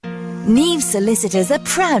Neves Solicitors are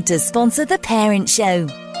proud to sponsor The Parent Show.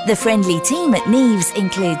 The friendly team at Neves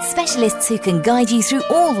includes specialists who can guide you through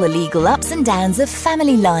all the legal ups and downs of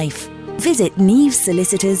family life. Visit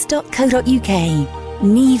nevesolicitors.co.uk.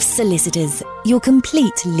 Neves Solicitors, your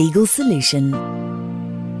complete legal solution.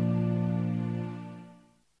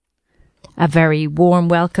 A very warm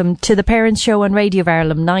welcome to the Parents Show on Radio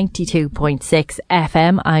Verulam 92.6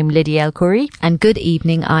 FM. I'm Lydia El-Khoury. And good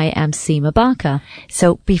evening, I am Seema Barker.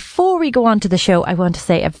 So before we go on to the show, I want to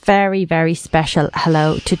say a very, very special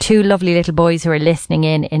hello to two lovely little boys who are listening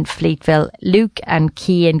in Fleetville, Luke and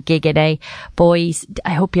Cian Giganay. Boys,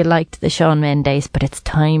 I hope you liked the Shawn Mendes, but it's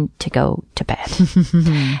time to go to bed.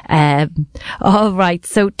 All right,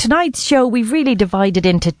 so tonight's show, we've really divided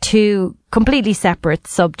into two completely separate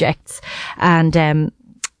subjects, and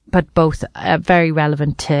but both very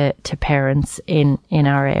relevant to parents in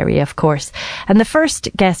our area, of course. And the first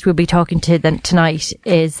guest we'll be talking to tonight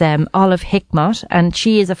is Olive Hickmott, and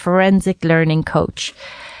she is a forensic learning coach.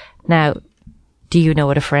 Now, do you know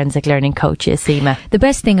what a forensic learning coach is, Seema? The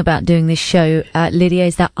best thing about doing this show, Lydia,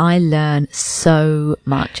 is that I learn so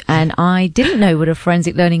much. And I didn't know what a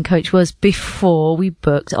forensic learning coach was before we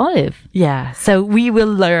booked Olive. Yeah, so we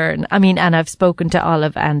will learn. I mean, and I've spoken to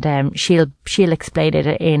Olive, and she'll explain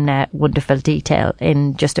it in wonderful detail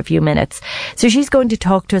in just a few minutes. So she's going to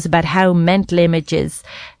talk to us about how mental images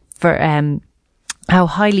for how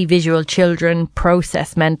highly visual children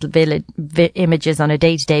process mental images on a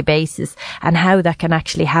day-to-day basis, and how that can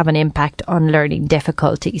actually have an impact on learning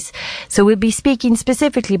difficulties. So we'll be speaking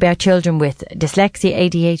specifically about children with dyslexia,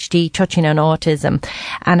 ADHD, touching on autism,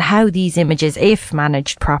 and how these images, if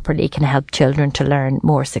managed properly, can help children to learn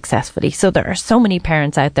more successfully. So there are so many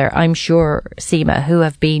parents out there, I'm sure, Seema, who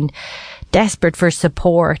have been desperate for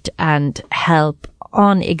support and help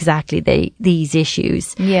on exactly these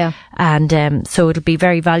issues. Yeah. And so it'll be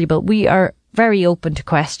very valuable. We are very open to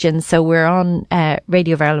questions. So we're on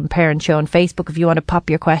Radio Verulam Parent Show on Facebook. If you want to pop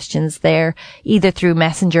your questions there, either through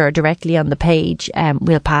Messenger or directly on the page,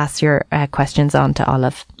 we'll pass your questions on to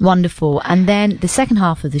Olive. Wonderful. And then the second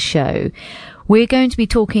half of the show, we're going to be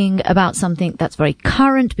talking about something that's very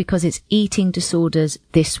current because it's eating disorders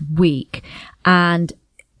this week. And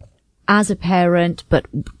as a parent, but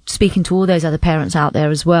speaking to all those other parents out there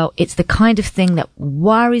as well, it's the kind of thing that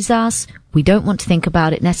worries us. We don't want to think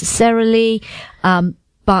about it necessarily,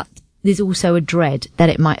 but there's also a dread that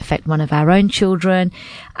it might affect one of our own children.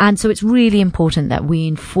 And so it's really important that we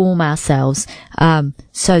inform ourselves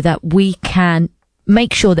so that we can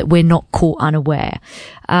make sure that we're not caught unaware.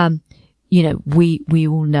 You know, we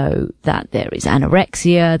all know that there is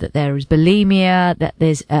anorexia, that there is bulimia, that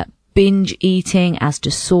there's binge eating as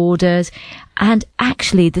disorders, and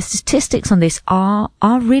actually the statistics on this are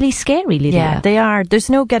really scary, Lydia. Yeah, they are. There's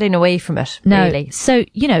no getting away from it, really. So,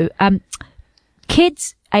 you know,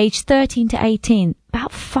 kids aged 13 to 18,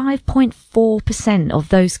 about 5.4% of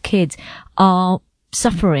those kids are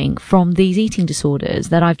suffering from these eating disorders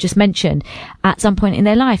that I've just mentioned at some point in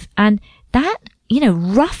their life. And that, you know,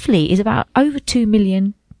 roughly is about over 2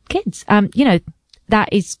 million kids. You know, that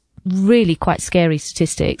is really quite scary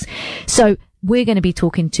statistics. So we're going to be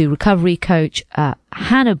talking to recovery coach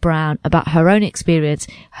Hannah Brown about her own experience,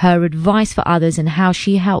 her advice for others, and how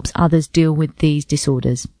she helps others deal with these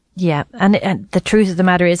disorders. Yeah, and the truth of the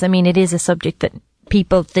matter is, I mean, it is a subject that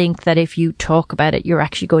people think that if you talk about it, you're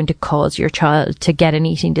actually going to cause your child to get an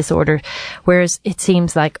eating disorder. Whereas it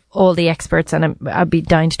seems like all the experts, and I'd be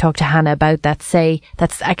dying to talk to Hannah about that, say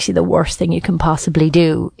that's actually the worst thing you can possibly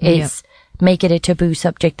do is make it a taboo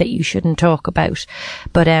subject that you shouldn't talk about.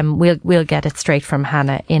 But we'll get it straight from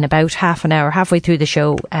Hannah in about half an hour. Halfway through the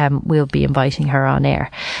show, we'll be inviting her on air.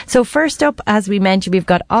 So first up, as we mentioned, we've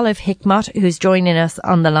got Olive Hickmott, who's joining us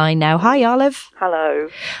on the line now. Hi, Olive. Hello.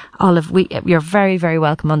 Olive, you're very, very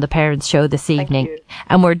welcome on the Parents Show this evening. Thank you.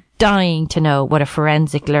 And we're dying to know what a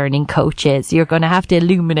forensic learning coach is. You're going to have to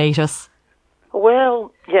illuminate us.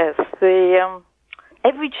 Well, yes,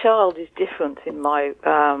 every child is different in my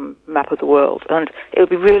map of the world, and it would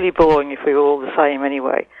be really boring if we were all the same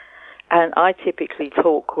anyway. And I typically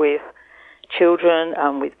talk with children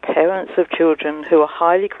and with parents of children who are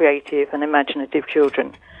highly creative and imaginative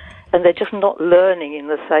children, and they're just not learning in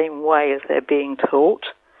the same way as they're being taught.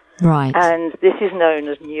 Right. And this is known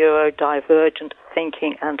as neurodivergent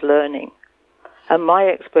thinking and learning. And my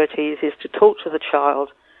expertise is to talk to the child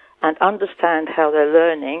and understand how they're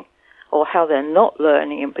learning or how they're not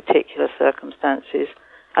learning in particular circumstances,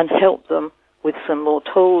 and help them with some more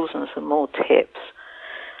tools and some more tips.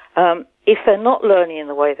 If they're not learning in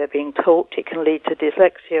the way they're being taught, it can lead to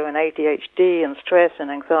dyslexia and ADHD and stress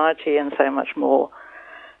and anxiety and so much more.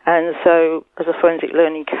 And so, as a forensic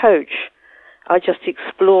learning coach, I just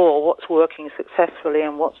explore what's working successfully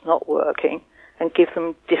and what's not working and give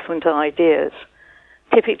them different ideas.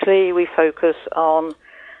 Typically, we focus on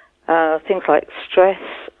things like stress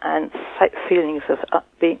and feelings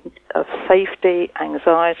of safety,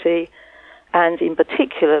 anxiety, and in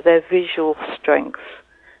particular, their visual strengths.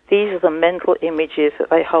 These are the mental images that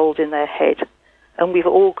they hold in their head. And we've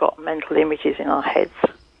all got mental images in our heads.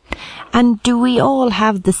 And do we all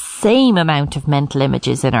have the same amount of mental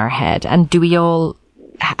images in our head? And do we all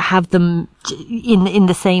have them in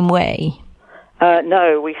the same way?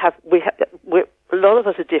 No, a lot of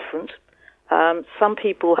us are different. Some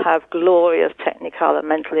people have glorious Technicolor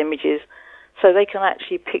mental images, so they can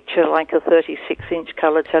actually picture like a 36-inch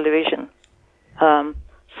color television.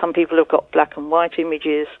 Some people have got black and white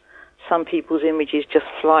images. Some people's images just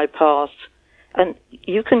fly past. And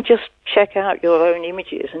you can just check out your own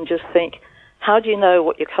images and just think, how do you know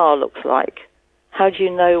what your car looks like? How do you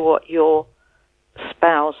know what your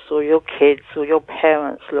spouse or your kids or your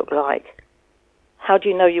parents look like? How do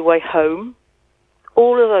you know your way home?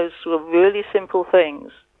 All of those sort of really simple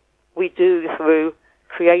things we do through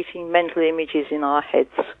creating mental images in our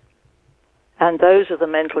heads. And those are the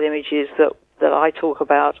mental images that I talk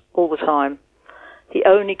about all the time. The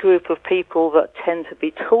only group of people that tend to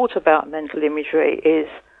be taught about mental imagery is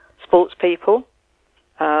sports people.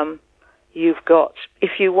 You've got,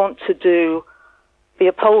 if you want to be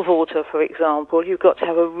a pole vaulter, for example, you've got to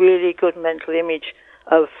have a really good mental image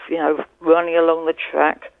of, running along the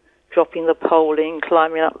track, dropping the pole in,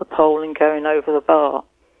 climbing up the pole and going over the bar.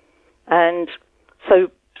 And so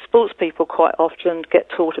sports people quite often get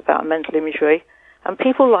taught about mental imagery. And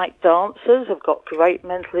people like dancers have got great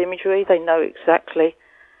mental imagery. They know exactly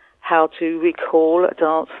how to recall a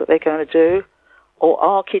dance that they're going to do. Or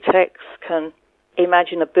architects can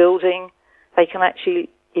imagine a building. They can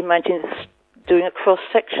actually imagine doing a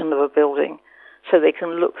cross-section of a building. So they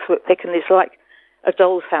can look through it. It's like a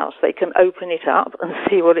doll's house. They can open it up and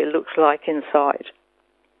see what it looks like inside.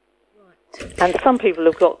 Right. And some people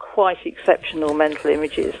have got quite exceptional mental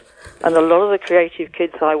images. And a lot of the creative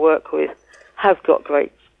kids I work with have got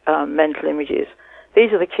great mental images.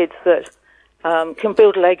 These are the kids that can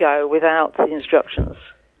build Lego without the instructions.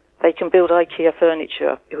 They can build IKEA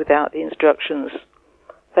furniture without the instructions.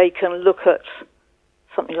 They can look at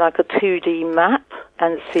something like a 2D map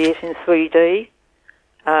and see it in 3D.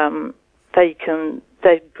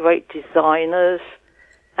 They're great designers,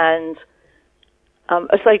 and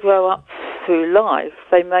as they grow up through life,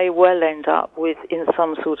 they may well end up in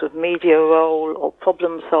some sort of media role or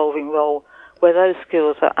problem-solving role where those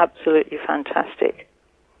skills are absolutely fantastic.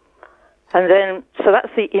 And then, so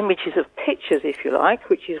that's the images of pictures, if you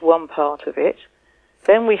like, which is one part of it.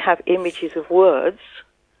 Then we have images of words.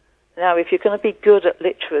 Now, if you're going to be good at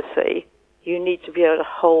literacy, you need to be able to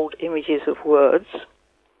hold images of words.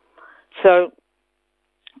 So,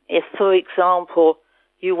 if, for example,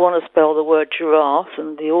 you want to spell the word giraffe,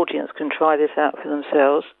 and the audience can try this out for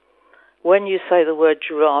themselves, when you say the word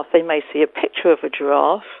giraffe, they may see a picture of a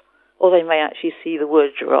giraffe, or they may actually see the word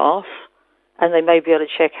giraffe, and they may be able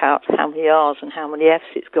to check out how many R's and how many F's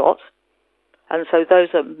it's got. And so those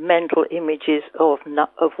are mental images of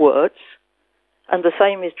words. And the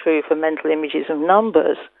same is true for mental images of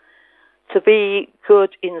numbers. To be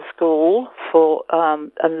good in school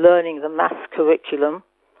and learning the maths curriculum,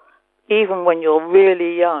 even when you're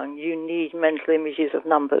really young, you need mental images of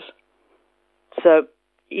numbers. So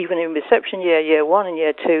even in reception year 1 and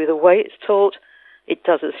year 2, the way it's taught, it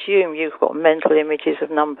does assume you've got mental images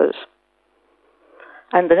of numbers.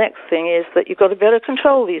 And the next thing is that you've got to be able to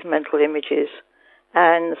control these mental images.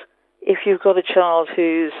 And if you've got a child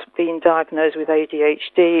who's been diagnosed with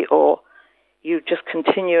ADHD, or you've just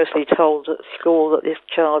continuously told at school that this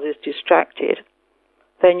child is distracted,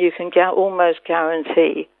 then you can almost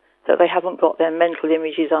guarantee that they haven't got their mental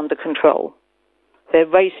images under control. They're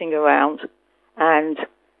racing around and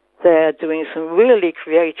they're doing some really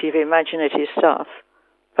creative, imaginative stuff,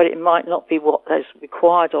 but it might not be what is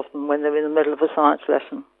required of them when they're in the middle of a science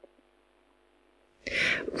lesson.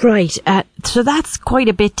 Right. So that's quite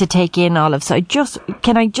a bit to take in, Olive. So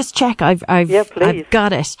can I just check? Yeah, please. I've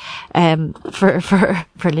got it,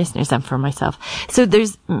 for listeners and for myself. So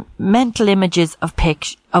there's mental images of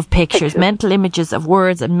pictures, mental images of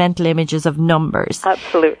words, and mental images of numbers.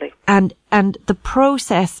 Absolutely. And the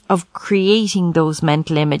process of creating those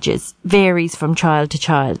mental images varies from child to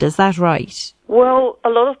child. Is that right? Well, a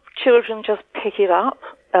lot of children just pick it up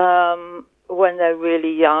when they're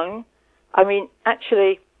really young. I mean,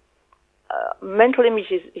 actually, mental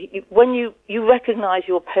images, when you recognize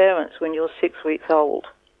your parents when you're 6 weeks old.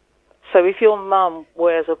 So if your mum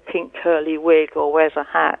wears a pink curly wig or wears a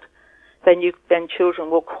hat, then children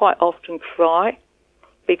will quite often cry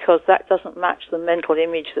because that doesn't match the mental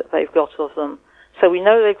image that they've got of them. So we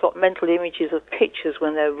know they've got mental images of pictures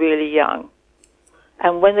when they're really young.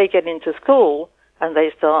 And when they get into school and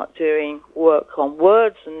they start doing work on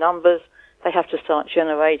words and numbers, they have to start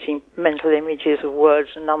generating mental images of words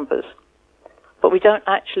and numbers. But we don't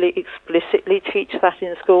actually explicitly teach that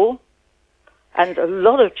in school. And a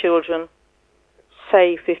lot of children,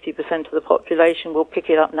 say 50% of the population, will pick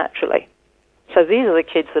it up naturally. So these are the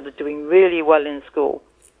kids that are doing really well in school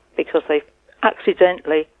because they've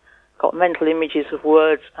accidentally got mental images of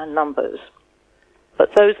words and numbers. But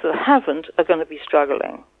those that haven't are going to be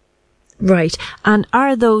struggling. Right. And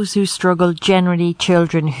are those who struggle generally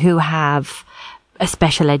children who have a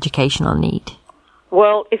special educational need?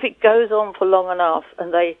 Well, if it goes on for long enough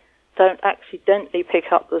and they don't accidentally pick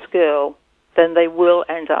up the skill, then they will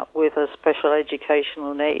end up with a special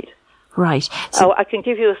educational need. Right. So, I can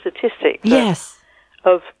give you a statistic. Yes.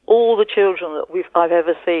 Of all the children that I've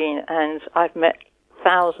ever seen, and I've met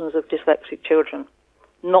thousands of dyslexic children,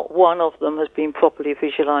 not one of them has been properly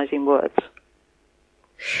visualizing words.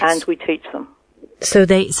 And we teach them. So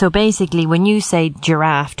basically, when you say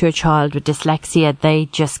giraffe to a child with dyslexia, they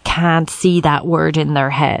just can't see that word in their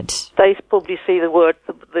head. They probably see the word,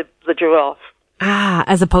 the giraffe. Ah,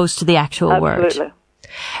 as opposed to the actual word. Absolutely.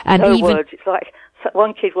 And no even words. It's like,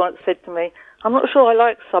 one kid once said to me, I'm not sure I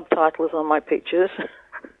like subtitles on my pictures.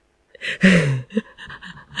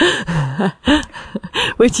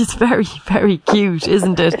 Which is very, very cute,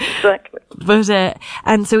 isn't it? Exactly. But,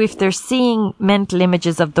 and so if they're seeing mental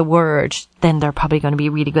images of the word, then they're probably going to be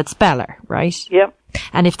a really good speller, right? Yep.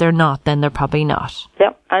 And if they're not, then they're probably not.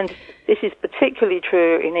 Yep. And this is particularly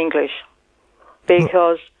true in English,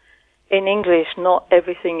 because in English, not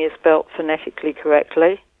everything is spelt phonetically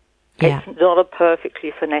correctly. Yeah. It's not a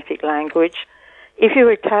perfectly phonetic language. If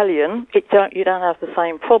you're Italian, you don't have the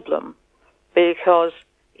same problem, because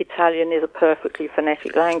Italian is a perfectly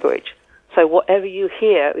phonetic language. So whatever you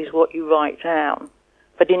hear is what you write down.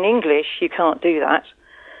 But in English, you can't do that,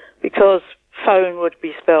 because phone would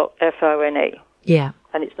be spelt F-O-N-E. Yeah.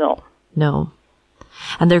 And it's not. No.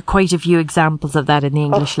 And there are quite a few examples of that in the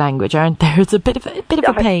English language, aren't there? It's a bit of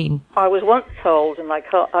a pain. I was once told, and I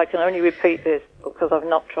can only repeat this because I've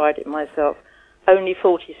not tried it myself, only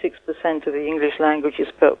 46% of the English language is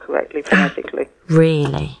spelt correctly phonetically.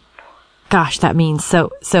 Really? Gosh, that means so.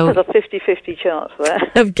 There's a 50-50 chance there.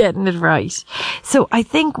 Of getting it right. So I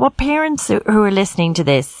think what parents who are listening to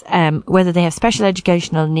this, whether they have special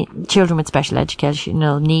educational children with special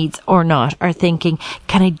educational needs or not, are thinking,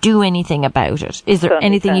 can I do anything about it? Is there Certainly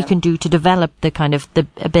anything you can can do to develop the kind of the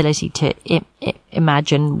ability to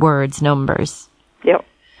imagine words, numbers? Yep,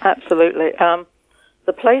 absolutely.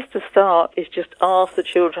 The place to start is just ask the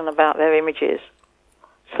children about their images.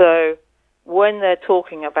 So when they're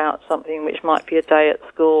talking about something which might be a day at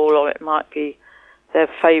school, or it might be their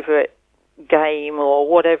favourite game, or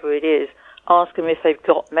whatever it is, ask them if they've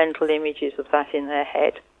got mental images of that in their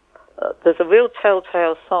head. There's a real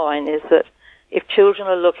telltale sign is that if children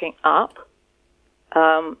are looking up,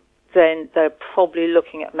 then they're probably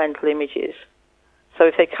looking at mental images. So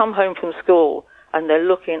if they come home from school and they're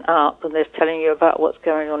looking up and they're telling you about what's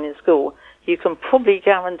going on in school, you can probably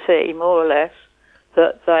guarantee, more or less,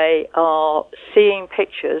 that they are seeing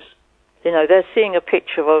pictures. You know, they're seeing a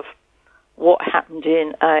picture of what happened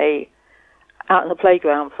out in the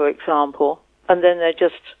playground, for example, and then they're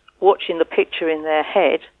just watching the picture in their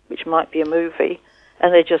head, which might be a movie,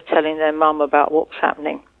 and they're just telling their mum about what's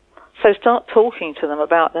happening. So start talking to them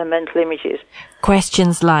about their mental images.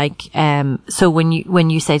 Questions like, so when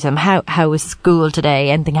you say to them, how was school today?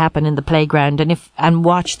 Anything happened in the playground? And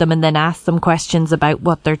watch them and then ask them questions about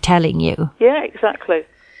what they're telling you. Yeah, exactly.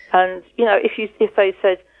 And, you know, if they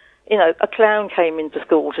said, you know, a clown came into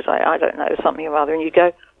school today, I don't know, something or other, and you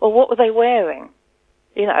go, well, what were they wearing?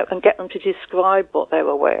 You know, and get them to describe what they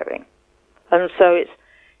were wearing. And so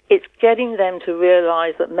it's getting them to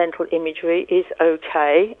realise that mental imagery is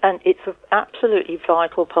okay, and it's an absolutely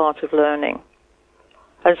vital part of learning.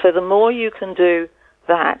 And so the more you can do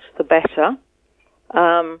that, the better.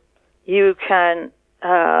 You can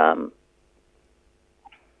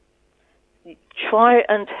try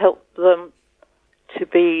and help them to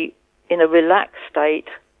be in a relaxed state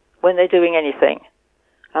when they're doing anything.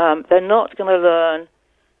 They're not going to learn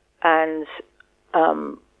and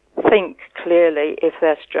think clearly if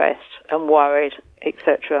they're stressed and worried,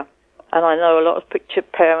 etc. And I know a lot of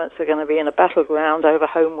parents are going to be in a battleground over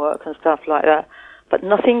homework and stuff like that, but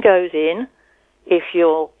nothing goes in if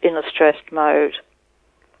you're in a stressed mode.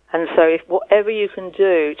 And so if whatever you can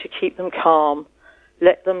do to keep them calm,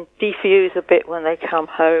 let them defuse a bit when they come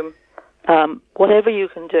home, whatever you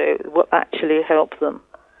can do will actually help them.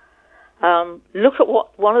 Look at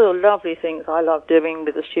one of the lovely things I love doing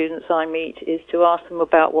with the students I meet is to ask them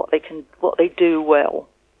about what they do well.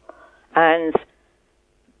 And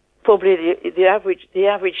probably the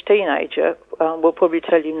average teenager will probably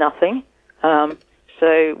tell you nothing.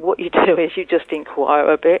 So what you do is you just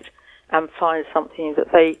inquire a bit and find something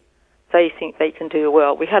that they think they can do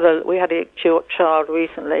well. We had a child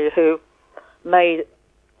recently who made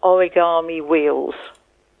origami wheels.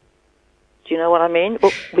 Do you know what I mean?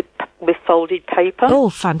 With folded paper. Oh,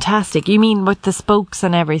 fantastic! You mean with the spokes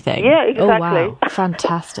and everything? Yeah, exactly. Oh, wow,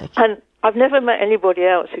 fantastic! And I've never met anybody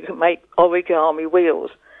else who can make origami wheels.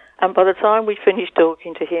 And by the time we finished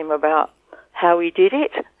talking to him about how he did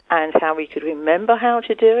it and how he could remember how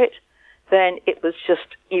to do it, then it was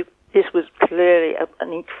just, this was clearly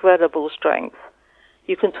an incredible strength.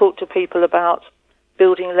 You can talk to people about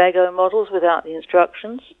building Lego models without the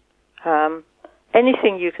instructions.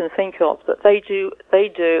 Anything you can think of that they do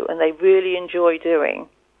and they really enjoy doing.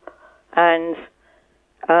 And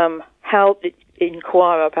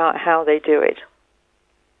inquire about how they do it.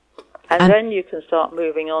 And then you can start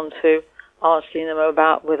moving on to asking them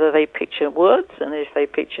about whether they picture words and if they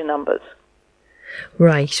picture numbers.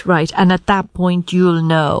 Right. And at that point, you'll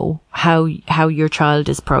know how your child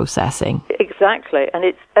is processing. Exactly. And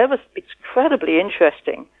it's incredibly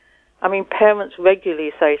interesting. I mean, parents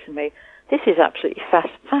regularly say to me, this is absolutely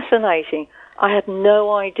fascinating. I had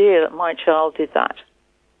no idea that my child did that.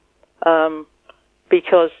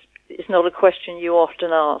 Because it's not a question you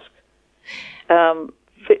often ask.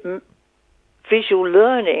 Visual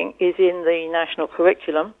learning is in the national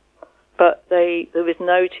curriculum, but there is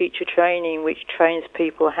no teacher training which trains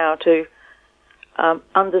people how to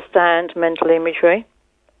understand mental imagery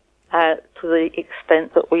to the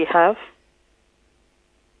extent that we have.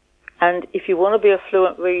 And if you want to be a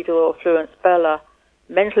fluent reader or a fluent speller,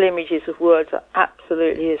 mental images of words are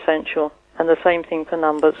absolutely essential, and the same thing for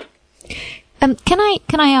numbers. Can I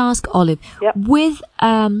ask, Olive? Yep.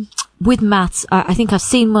 With maths, I think I've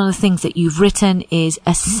seen one of the things that you've written is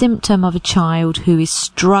a symptom of a child who is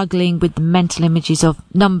struggling with the mental images of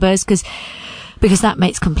numbers, because that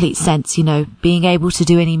makes complete sense. You know, being able to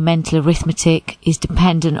do any mental arithmetic is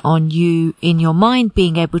dependent on you in your mind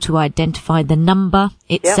being able to identify the number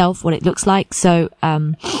itself, yep, what it looks like. So,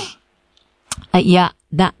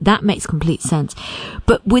 that makes complete sense.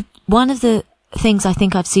 But with one of the things I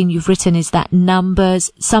think I've seen you've written is that numbers,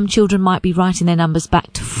 some children might be writing their numbers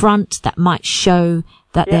back to front. That might show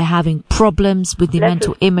that they're having problems with the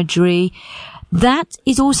mental imagery. That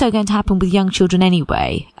is also going to happen with young children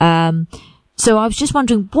anyway. So I was just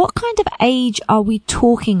wondering, what kind of age are we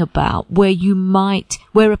talking about where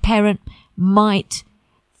a parent might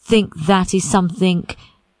think that is something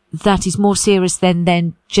that is more serious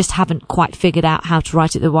than just haven't quite figured out how to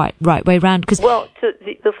write it the right way round? Well,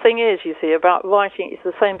 the thing is, you see, about writing, it's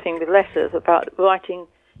the same thing with letters. About writing,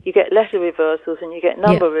 you get letter reversals and you get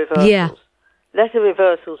number reversals. Yeah. Letter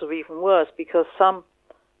reversals are even worse because some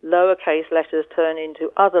lowercase letters turn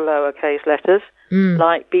into other lowercase letters,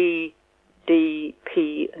 like B, D,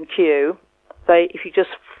 P, and Q. If you just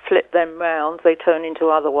flip them round, they turn into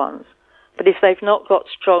other ones. But if they've not got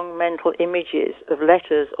strong mental images of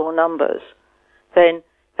letters or numbers, then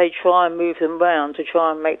they try and move them round to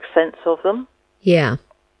try and make sense of them. Yeah.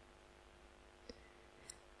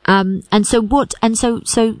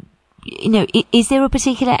 So, you know, is there a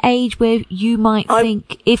particular age where you might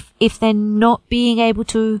think if they're not being able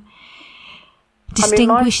to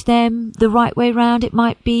distinguish them the right way round, it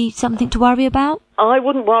might be something to worry about? I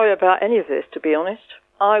wouldn't worry about any of this, to be honest.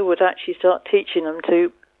 I would actually start teaching them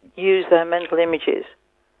to use their mental images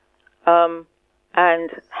and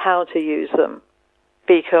how to use them,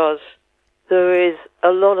 because there is a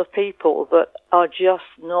lot of people that are just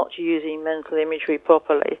not using mental imagery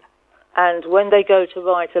properly. And when they go to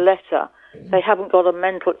write a letter, they haven't got a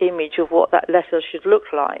mental image of what that letter should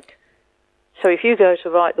look like. So if you go to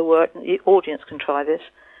write the word, the audience can try this,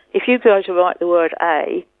 if you go to write the word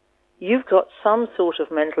A, you've got some sort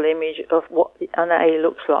of mental image of what an A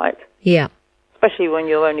looks like. Yeah. Especially when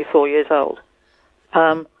you're only 4 years old.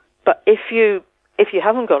 But if you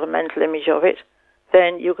haven't got a mental image of it,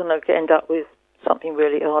 then you're going to end up with something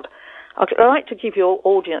really odd. I'd like to give your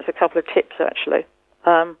audience a couple of tips, actually.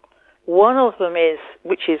 One of them is,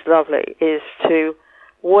 which is lovely, is to,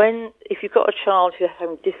 if you've got a child who's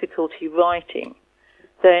having difficulty writing,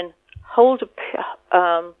 then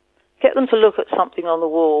get them to look at something on the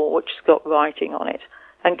wall which has got writing on it,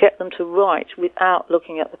 and get them to write without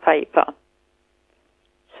looking at the paper.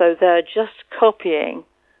 So they're just copying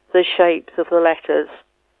the shapes of the letters.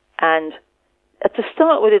 And to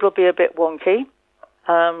start with, it'll be a bit wonky,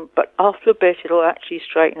 but after a bit, it'll actually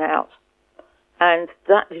straighten out. And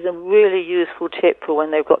that is a really useful tip for when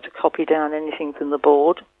they've got to copy down anything from the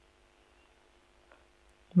board.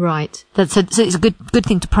 Right. So it's a good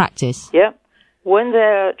thing to practice. Yeah. When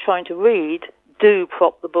they're trying to read, do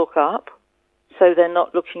prop the book up so they're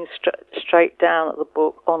not looking straight down at the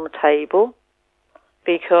book on the table,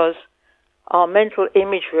 because our mental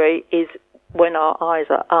imagery is when our eyes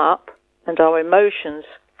are up, and our emotions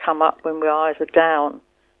come up when our eyes are down.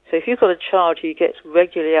 So if you've got a child who gets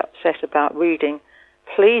regularly upset about reading,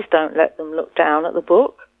 please don't let them look down at the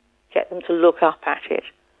book. Get them to look up at it.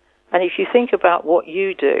 And if you think about what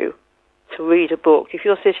you do to read a book, if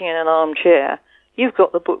you're sitting in an armchair, you've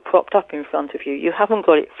got the book propped up in front of you. You haven't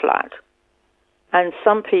got it flat. And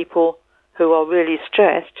some people who are really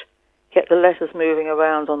stressed get the letters moving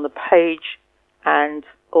around on the page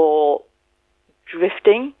or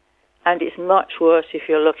drifting, and it's much worse if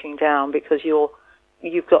you're looking down because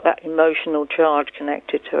you've got that emotional charge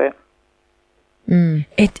connected to it.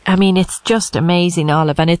 It's just amazing,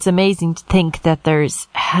 Olive, and it's amazing to think that there's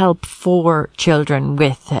help for children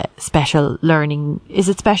with special learning. Is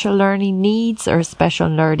it special learning needs or special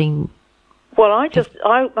learning? Well,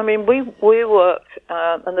 we work,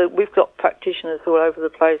 and we've got practitioners all over the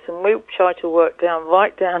place, and we try to work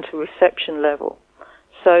right down to reception level,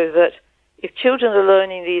 so that if children are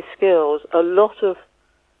learning these skills, a lot of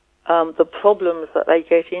the problems that they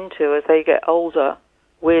get into as they get older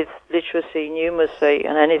with literacy, numeracy,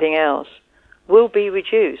 and anything else will be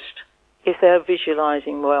reduced if they're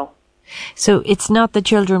visualizing well. So it's not that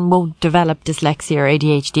children won't develop dyslexia or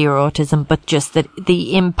ADHD or autism, but just that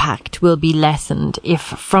the impact will be lessened if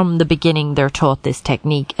from the beginning they're taught this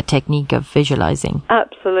technique, a technique of visualizing.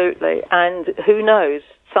 Absolutely. And who knows,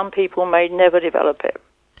 some people may never develop it.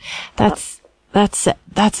 That's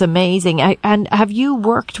amazing. And have you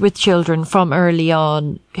worked with children from early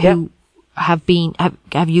on who have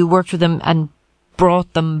you worked with them and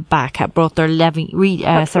brought them back, brought their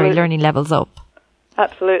learning levels up?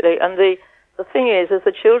 Absolutely. And the thing is, as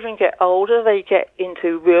the children get older, they get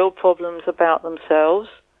into real problems about themselves.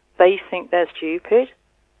 They think they're stupid.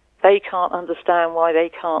 They can't understand why they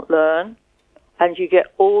can't learn. And you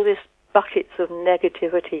get all these buckets of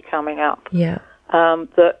negativity coming up. Yeah.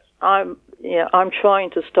 That I'm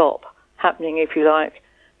trying to stop happening, if you like,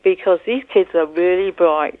 because these kids are really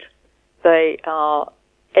bright. They are,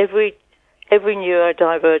 every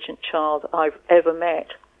neurodivergent child I've ever met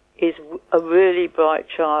is a really bright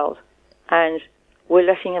child, and we're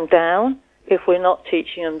letting them down if we're not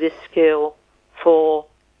teaching them this skill for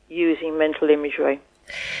using mental imagery.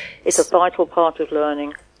 It's a vital part of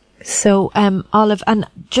learning. So, Olive, and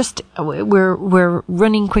just we're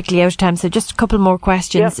running quickly out of time, so just a couple more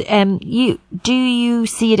questions. Yep. Do you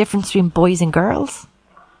see a difference between boys and girls?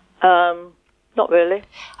 Not really.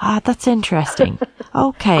 That's interesting.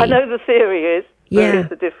 Okay. I know the theory is there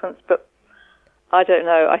is a difference, but I don't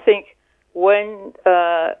know. I think when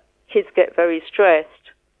kids get very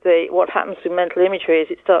stressed, what happens with mental imagery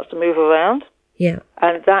is it starts to move around. Yeah.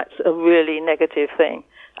 And that's a really negative thing.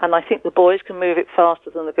 And I think the boys can move it faster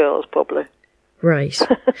than the girls, probably. Right.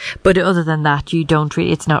 But other than that,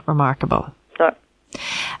 it's not remarkable. No.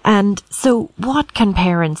 And so what can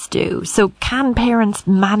parents do? So can parents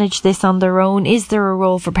manage this on their own? Is there a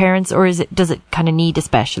role for parents, or does it kind of need a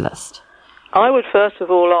specialist? I would first of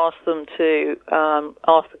all ask them to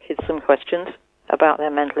ask the kids some questions about their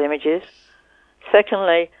mental images.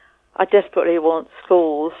 Secondly, I desperately want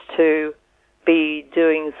schools to be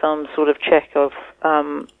doing some sort of check of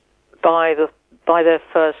by their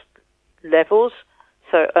first levels.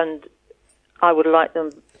 And I would like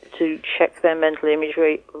them to check their mental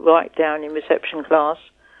imagery right down in reception class.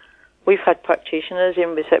 We've had practitioners in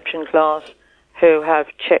reception class who have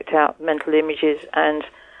checked out mental images, and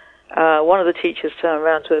one of the teachers turned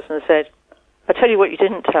around to us and said, I tell you what you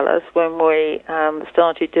didn't tell us when we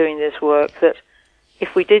started doing this work, that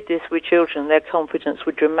if we did this with children, their confidence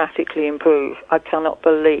would dramatically improve. I cannot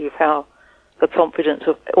believe how the confidence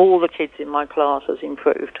of all the kids in my class has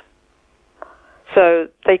improved. So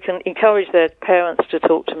they can encourage their parents to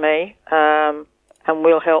talk to me, and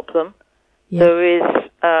we'll help them. Yeah. There is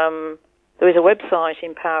a website,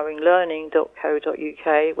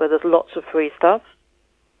 empoweringlearning.co.uk, where there's lots of free stuff,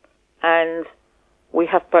 and we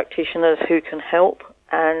have practitioners who can help,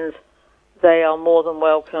 and they are more than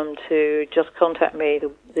welcome to just contact me.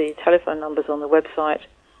 The telephone number's on the website,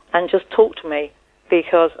 and just talk to me,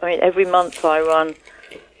 because every month I run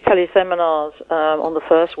teleseminars on the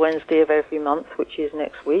first Wednesday of every month, which is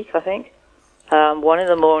next week, I think. one in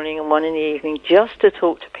the morning and one in the evening, just to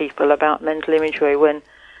talk to people about mental imagery when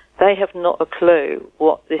they have not a clue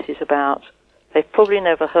what this is about. They've probably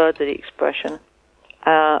never heard the expression,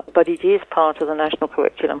 but it is part of the national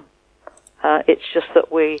curriculum. It's just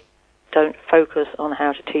that we don't focus on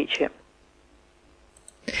how to teach it.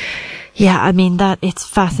 Yeah, I mean, that it's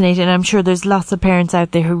fascinating. I'm sure there's lots of parents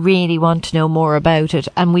out there who really want to know more about it.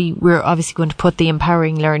 And we're obviously going to put the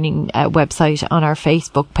Empowering Learning website on our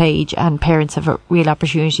Facebook page, and parents have a real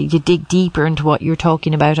opportunity to dig deeper into what you're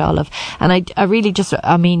talking about, Olive. And I really just,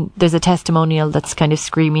 I mean, there's a testimonial that's kind of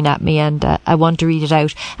screaming at me, and I want to read it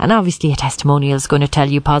out. And obviously a testimonial is going to tell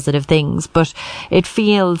you positive things, but it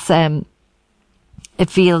feels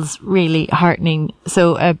really heartening.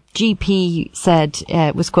 So a GP said,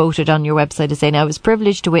 was quoted on your website as saying, "I was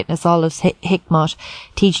privileged to witness Olive Hickmott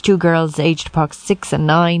teach 2 girls aged approximately 6 and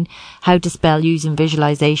 9 how to spell using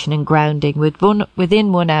visualization and grounding.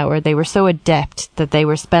 Within 1 hour, they were so adept that they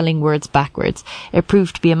were spelling words backwards. It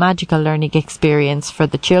proved to be a magical learning experience for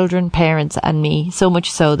the children, parents and me, so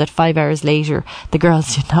much so that 5 hours later, the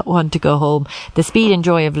girls did not want to go home. The speed and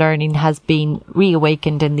joy of learning has been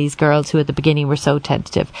reawakened in these girls who at the beginning were so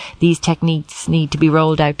tentative. These techniques need to be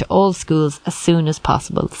rolled out to all schools as soon as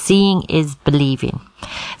possible. Seeing is believing."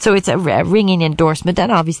 So it's a ringing endorsement,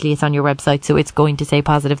 and obviously it's on your website, so it's going to say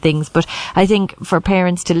positive things. But I think for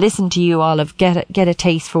parents to listen to you, Olive, get a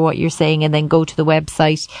taste for what you're saying, and then go to the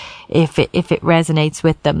website if it resonates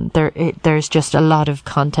with them. There's just a lot of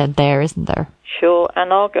content there, isn't there? Sure,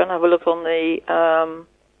 and I'll go and have a look on the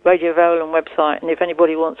Radio Verulam website, and if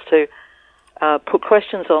anybody wants to put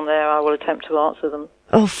questions on there, I will attempt to answer them.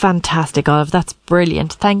 Oh, fantastic, Olive. That's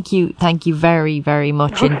brilliant. Thank you very, very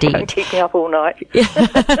much indeed. Don't keep me up all night.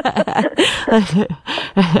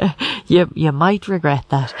 You might regret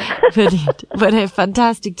that. But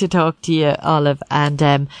fantastic to talk to you, Olive,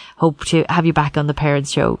 and hope to have you back on the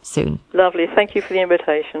Parents Show soon. Lovely. Thank you for the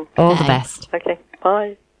invitation. All the best. Okay,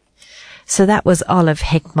 bye. So that was Olive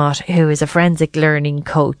Hickmott, who is a forensic learning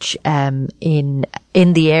coach in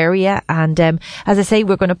the area. And as I say,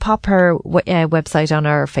 we're going to pop her website on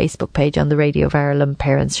our Facebook page, on the Radio Verulam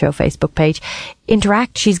Parents Show Facebook page.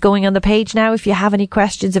 Interact. She's going on the page now. If you have any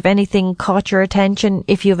questions, if anything caught your attention,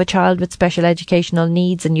 if you have a child with special educational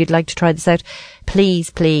needs and you'd like to try this out, please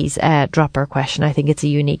drop her a question. I think it's a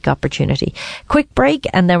unique opportunity. Quick break,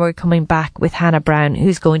 and then we're coming back with Hannah Brown,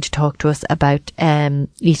 who's going to talk to us about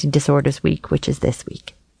Eating Disorders Week, which is this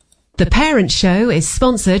week. The Parent Show is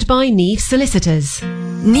sponsored by Neve Solicitors.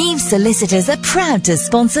 Neve Solicitors are proud to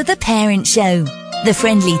sponsor The Parent Show. The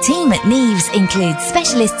friendly team at Neve's includes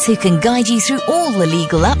specialists who can guide you through all the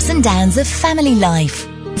legal ups and downs of family life.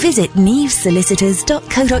 Visit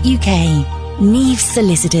nevesolicitors.co.uk. Neve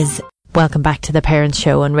Solicitors. Welcome back to the Parents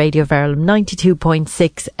Show on Radio Verulam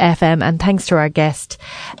 92.6 FM, and thanks to our guest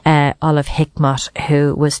Olive Hickmott,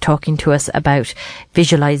 who was talking to us about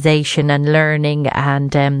visualization and learning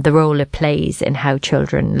and the role it plays in how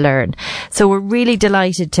children learn. So we're really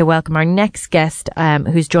delighted to welcome our next guest,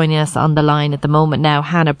 who's joining us on the line at the moment now,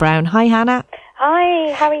 Hannah Brown. Hi, Hannah.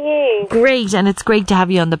 Hi, how are you? Great, and it's great to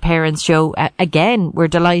have you on the Parents Show again. We're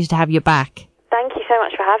delighted to have you back. Thank you so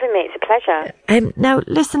much for having me. It's a pleasure. Now,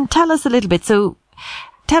 listen, tell us a little bit. So,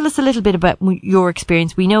 tell us a little bit about your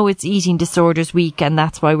experience. We know it's Eating Disorders Week, and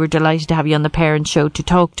that's why we're delighted to have you on the Parents Show to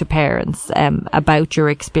talk to parents about your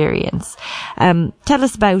experience. Tell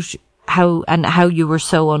us about how you were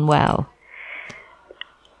so unwell.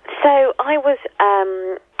 So, I was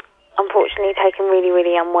unfortunately taken really,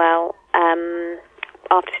 really unwell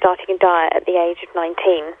after starting a diet at the age of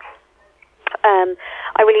 19.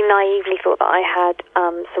 I really naively thought that I had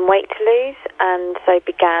some weight to lose, and so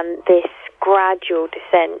began this gradual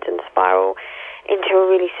descent and spiral into a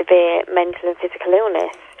really severe mental and physical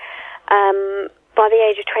illness. By the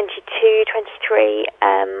age of 22, 23,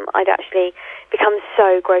 I'd actually become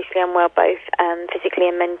so grossly unwell, both physically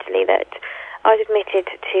and mentally, that I was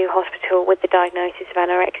admitted to hospital with the diagnosis of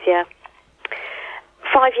anorexia.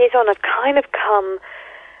 5 years on, I've kind of come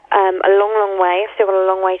a long way. I've still got a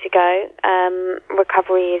long way to go.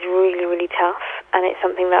 Recovery is really, really tough, and it's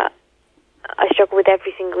something that I struggle with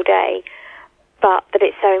every single day, but that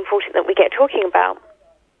it's so important that we get talking about,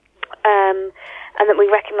 and that we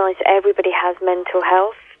recognise that everybody has mental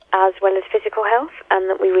health as well as physical health, and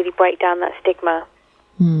that we really break down that stigma.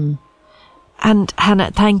 And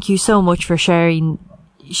Hannah, thank you so much for sharing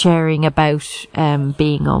about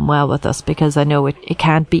being unwell with us, because I know it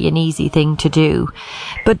can't be an easy thing to do.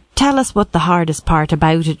 But tell us what the hardest part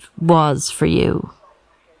about it was for you.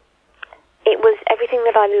 It was everything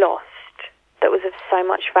that I lost that was of so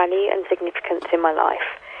much value and significance in my life,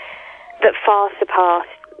 that far surpassed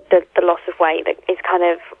the loss of weight that is kind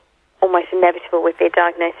of almost inevitable with the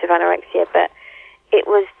diagnosis of anorexia, but it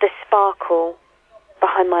was the sparkle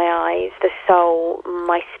behind my eyes, the soul,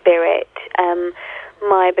 my spirit,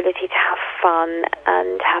 my ability to have fun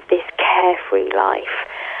and have this carefree life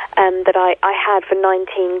that I had for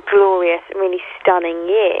 19 glorious, really stunning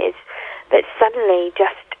years, that suddenly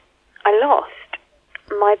just I lost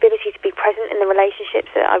my ability to be present in the relationships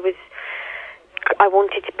that I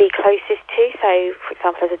wanted to be closest to. So, for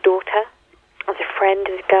example, as a daughter, as a friend,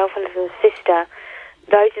 as a girlfriend, as a sister,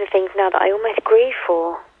 those are the things now that I almost grieve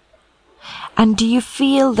for. And do you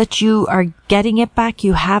feel that you are getting it back,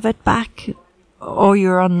 you have it back, or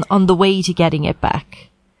you're on the way to getting it back?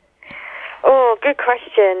 Oh, good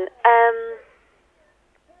question.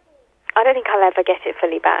 I don't think I'll ever get it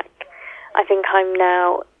fully back. I think I'm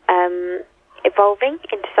now evolving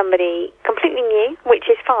into somebody completely new, which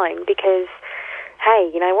is fine because,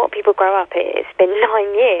 hey, you know what? People grow up. It's been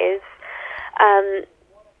 9 years.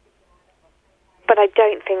 But I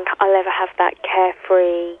don't think I'll ever have that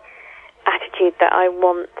carefree attitude that I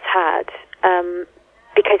once had,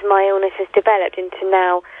 because my illness has developed into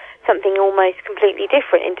now something almost completely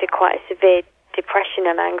different, into quite a severe depression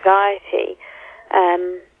and anxiety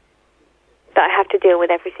that I have to deal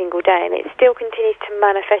with every single day, and it still continues to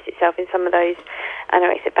manifest itself in some of those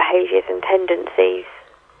anorexic behaviours and tendencies.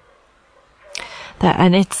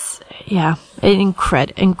 And it's, yeah,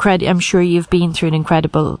 incredible. I'm sure you've been through an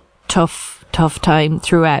incredible, tough time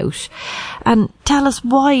throughout. And tell us,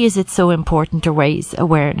 why is it so important to raise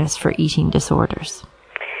awareness for eating disorders?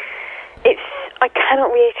 I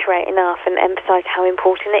cannot reiterate enough and emphasise how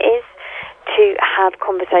important it is to have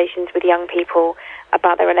conversations with young people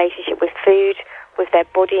about their relationship with food, with their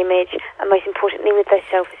body image, and most importantly with their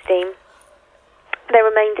self-esteem. There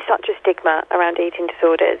remains such a stigma around eating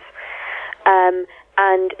disorders,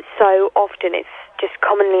 and so often it's just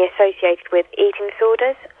commonly associated with eating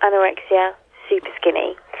disorders, anorexia, super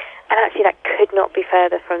skinny, and actually that could not be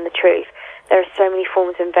further from the truth. There are so many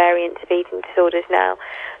forms and variants of eating disorders now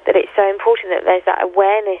that it's so important that there's that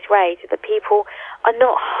awareness raised, that people are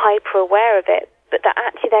not hyper aware of it, but that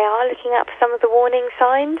actually they are looking out for some of the warning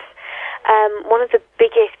signs. One of the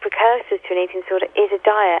biggest precursors to an eating disorder is a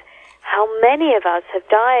diet. How many of us have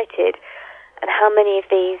dieted, and how many of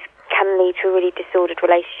these can lead to a really disordered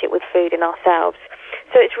relationship with food and ourselves?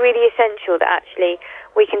 So it's really essential that actually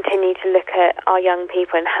we continue to look at our young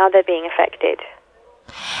people and how they're being affected.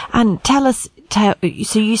 And tell us,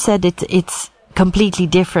 so you said it's completely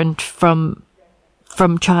different from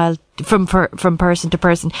person to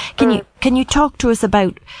person. Can you talk to us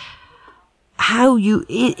about how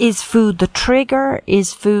is food the trigger?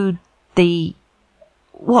 Is food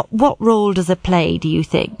what role does it play, do you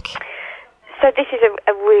think? So this is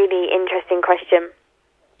a really interesting question,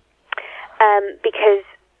 because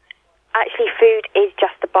actually food is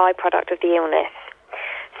just the byproduct of the illness.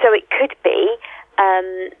 So it could be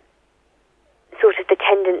sort of the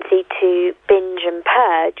tendency to binge and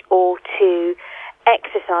purge, or to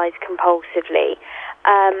exercise compulsively.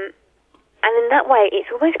 And in that way, it's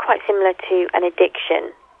almost quite similar to an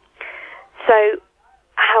addiction. So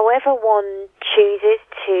however one chooses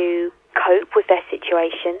to cope with their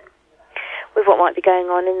situation, with what might be going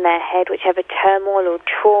on in their head, whichever turmoil or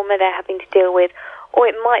trauma they're having to deal with, or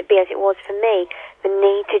it might be, as it was for me, the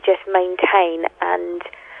need to just maintain and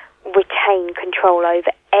retain control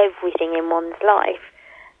over everything in one's life.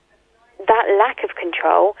 That lack of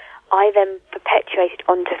control, I then perpetuated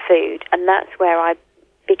onto food, and that's where I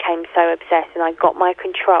became so obsessed, and I got my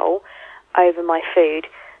control over my food.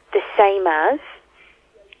 The same as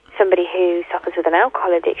somebody who suffers with an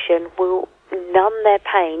alcohol addiction will numb their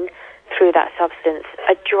pain through that substance.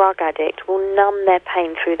 A drug addict will numb their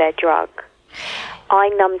pain through their drug. I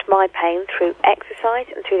numbed my pain through exercise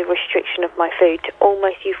and through the restriction of my food to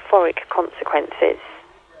almost euphoric consequences.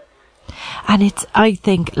 And I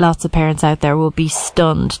think lots of parents out there will be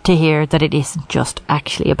stunned to hear that it isn't just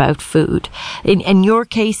actually about food. In your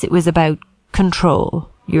case, it was about control,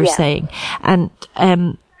 you're saying. And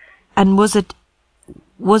was it,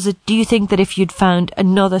 do you think that if you'd found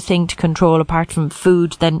another thing to control apart from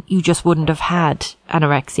food, then you just wouldn't have had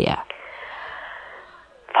anorexia?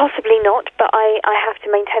 Possibly not, but I have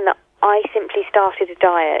to maintain that I simply started a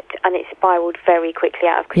diet and it spiraled very quickly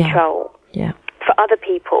out of control. Yeah. For other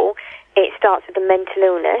people, it starts with a mental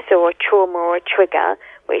illness or a trauma or a trigger,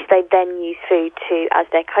 which they then use food to as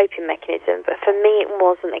their coping mechanism. But for me, it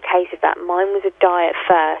wasn't a case of that. Mine was a diet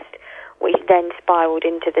first, which then spiraled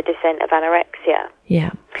into the descent of anorexia.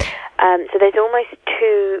 Yeah. So there's almost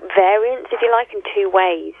two variants, if you like, and two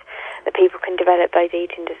ways that people can develop those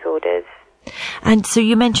eating disorders. And so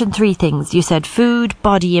you mentioned three things. You said food,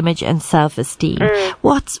 body image, and self-esteem.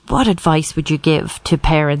 What advice would you give to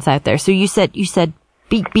parents out there? So you said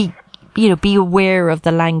be aware of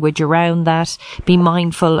the language around that, be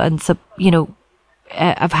mindful and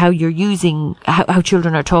of how you're using, how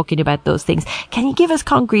children are talking about those things. Can you give us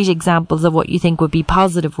concrete examples of what you think would be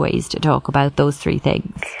positive ways to talk about those three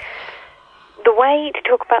things? The way to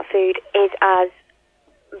talk about food is as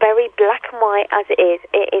very black and white as it is.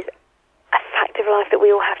 It is a fact of life that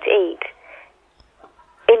we all have to eat.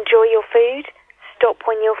 Enjoy your food, stop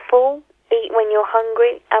when you're full, eat when you're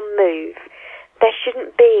hungry, and move. There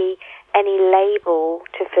shouldn't be any label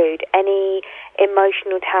to food, any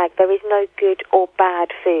emotional tag. There is no good or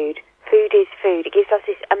bad food. Food is food. It gives us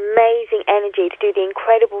this amazing energy to do the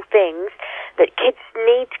incredible things that kids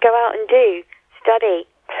need to go out and do. Study,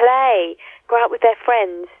 play, go out with their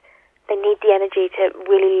friends. They need the energy to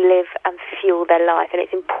really live and fuel their life, and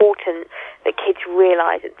it's important that kids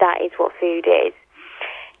realise that that is what food is.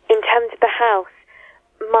 In terms of the house,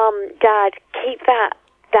 mum, dad, keep that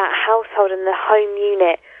household and the home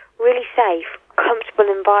unit really safe,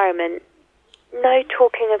 comfortable environment. No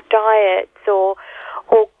talking of diets or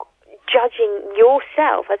judging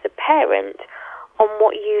yourself as a parent on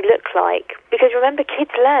what you look like. Because remember,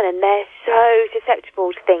 kids learn and they're so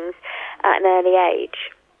susceptible to things at an early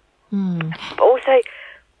age. But also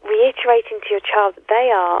reiterating to your child that they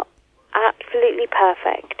are absolutely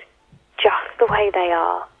perfect, just the way they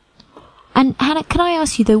are. And Hannah, can I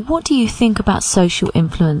ask you though, what do you think about social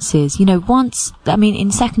influences?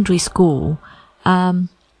 In secondary school,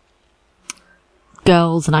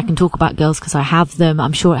 girls, and I can talk about girls because I have them,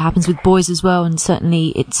 I'm sure it happens with boys as well, and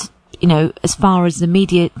certainly it's, as far as the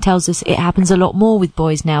media tells us, it happens a lot more with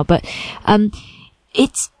boys now, but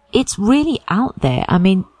it's really out there.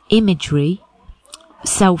 Imagery,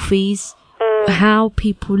 selfies, how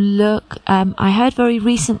people look. I heard very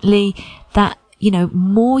recently that,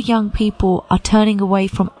 more young people are turning away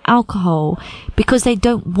from alcohol because they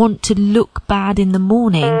don't want to look bad in the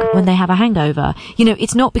morning when they have a hangover.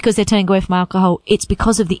 It's not because they're turning away from alcohol, it's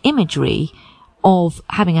because of the imagery of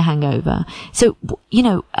having a hangover. So,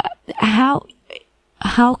 how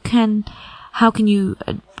can you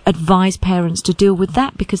advise parents to deal with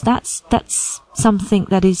that? Because that's something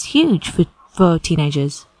that is huge for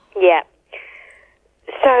teenagers. Yeah.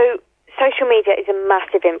 So social media is a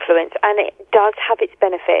massive influence, and it does have its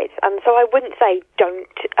benefits. And so I wouldn't say don't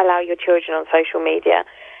allow your children on social media.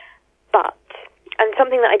 And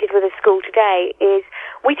something that I did with a school today is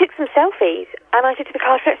we took some selfies, and I said to the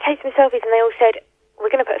class, let's take some selfies, and they all said,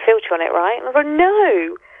 we're going to put a filter on it, right? And I go,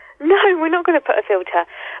 no, we're not going to put a filter.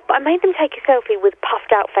 But I made them take a selfie with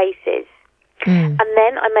puffed out faces. And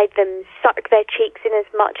then I made them suck their cheeks in as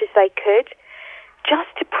much as they could,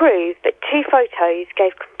 just to prove that two photos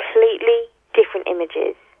gave completely different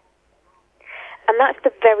images. And that's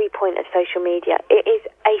the very point of social media. It is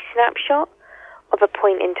a snapshot of a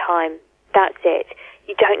point in time. That's it.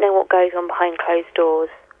 You don't know what goes on behind closed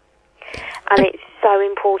doors. And it's so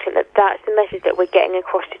important that that's the message that we're getting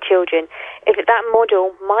across to children. If that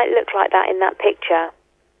model might look like that in that picture,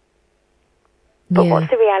 but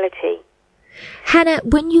what's the reality? Hannah,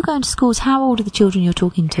 when you go into schools, how old are the children you're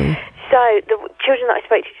talking to? So the children that I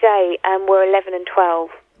spoke to today were 11 and 12.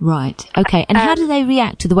 Right. Okay. And how do they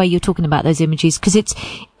react to the way you're talking about those images? Because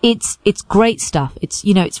it's great stuff. It's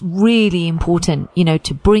it's really important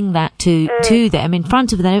to bring that to them in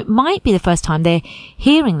front of them. It might be the first time they're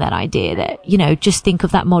hearing that idea that just think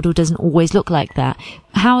of that model doesn't always look like that.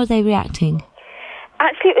 How are they reacting?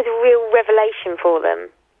 Actually, it was a real revelation for them.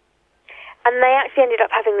 And they actually ended up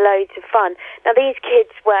having loads of fun. Now, these kids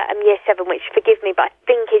were year 7, which, forgive me, but I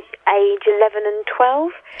think is age 11 and 12.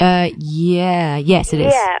 Yes, it is.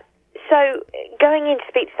 Yeah. So, going in to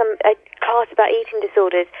speak to a class about eating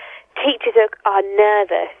disorders, teachers are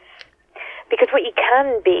nervous. Because what you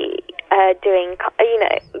can be doing,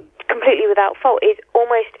 completely without fault, is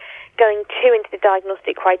almost going too into the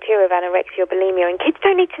diagnostic criteria of anorexia or bulimia, and kids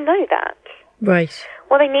don't need to know that. Right.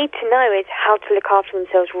 What they need to know is how to look after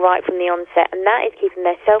themselves right from the onset, and that is keeping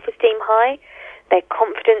their self-esteem high, their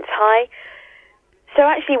confidence high. So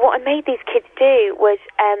actually what I made these kids do was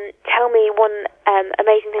tell me one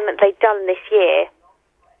amazing thing that they'd done this year.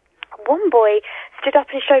 One boy stood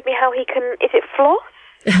up and showed me how he can, is it floss?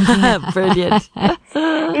 Brilliant.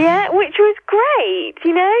 Yeah, which was great,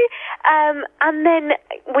 and then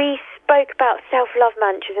we spoke about self-love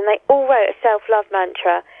mantras, and they all wrote a self-love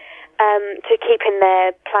mantra to keep in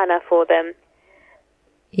their planner for them.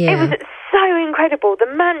 Yeah. It was so incredible. The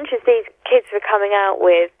mantras these kids were coming out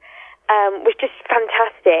with, was just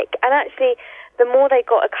fantastic. And actually, the more they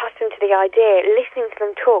got accustomed to the idea, listening to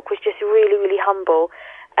them talk was just really, really humble.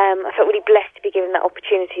 I felt really blessed to be given that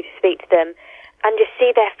opportunity to speak to them and just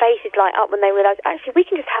see their faces light up when they realised, actually, we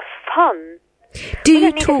can just have fun. Do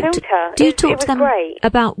you talk to them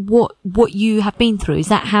about what you have been through? Is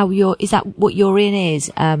that what your in is,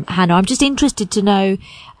 Hannah? I'm just interested to know,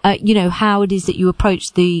 how it is that you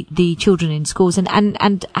approach the children in schools and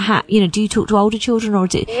how, do you talk to older children or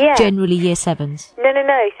is it generally year 7s? No.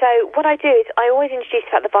 So what I do is I always introduce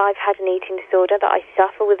the fact that I've had an eating disorder, that I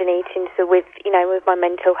suffer with an eating disorder with my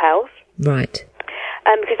mental health. Right.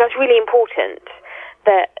 Because that's really important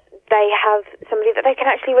that they have somebody that they can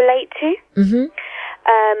actually relate to. Mm-hmm.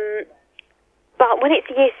 But when it's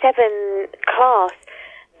a year 7 class,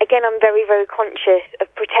 again, I'm very, very conscious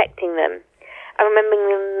of protecting them and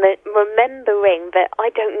remembering that I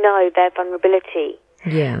don't know their vulnerability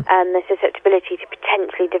and their susceptibility to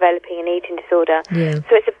potentially developing an eating disorder. Yeah.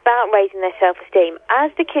 So it's about raising their self-esteem. As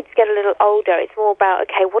the kids get a little older, it's more about,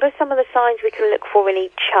 okay, what are some of the signs we can look for in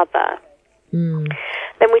each other? Mm.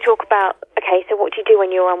 Then we talk about, okay, so what do you do when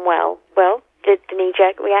you're unwell? Well, the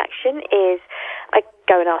knee-jerk reaction is I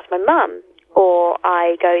go and ask my mum, or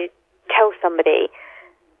I go tell somebody.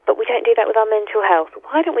 But we don't do that with our mental health.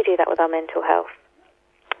 Why don't we do that with our mental health?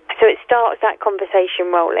 So it starts that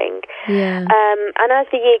conversation rolling. Yeah. And as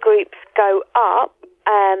the year groups go up,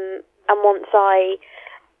 and once I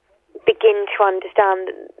begin to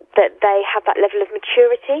understand that they have that level of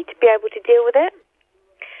maturity to be able to deal with it,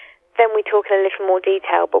 then we talk in a little more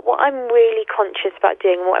detail. But what I'm really conscious about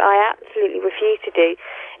doing, what I absolutely refuse to do,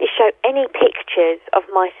 is show any pictures of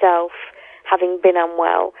myself having been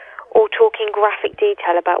unwell or talk in graphic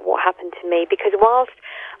detail about what happened to me. Because whilst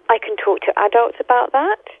I can talk to adults about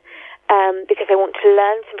that, because they want to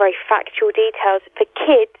learn some very factual details, for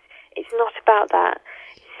kids, it's not about that.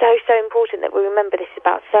 It's so important that we remember this is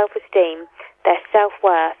about self-esteem, their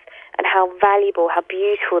self-worth, and how valuable, how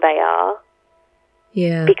beautiful they are.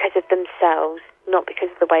 Yeah. Because of themselves, not because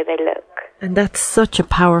of the way they look. And that's such a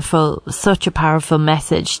powerful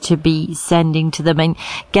message to be sending to them and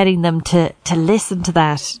getting them to listen to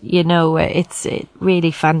that. It's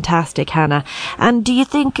really fantastic, Hannah. And do you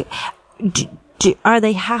think, are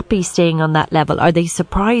they happy staying on that level? Are they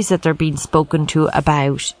surprised that they're being spoken to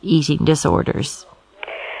about eating disorders?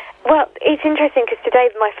 Well, it's interesting because today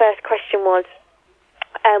my first question was,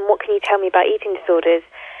 what can you tell me about eating disorders?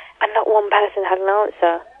 And not one person had an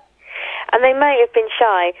answer. And they may have been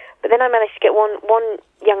shy, but then I managed to get one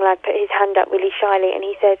young lad put his hand up really shyly and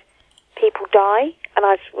he said, people die? And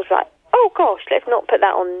I was like, oh gosh, let's not put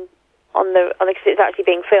that on because it's actually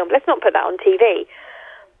being filmed, let's not put that on TV.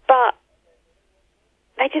 But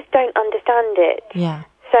they just don't understand it. Yeah.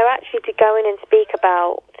 So actually to go in and speak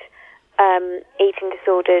about eating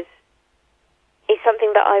disorders is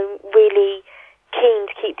something that I'm really keen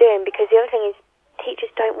to keep doing, because the other thing is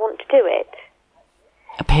teachers don't want to do it.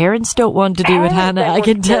 Parents don't want to do it, Hannah, I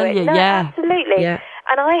can tell you. No, yeah. Absolutely. Yeah.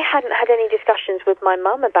 And I hadn't had any discussions with my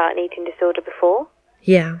mum about an eating disorder before.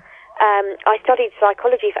 Yeah. I studied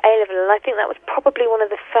psychology for A-level, and I think that was probably one of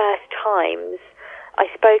the first times I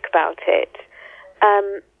spoke about it.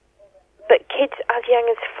 But kids as young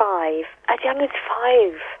as 5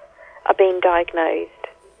 are being diagnosed.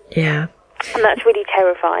 Yeah. And that's really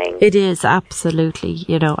terrifying. It is, absolutely,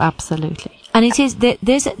 absolutely. And it is,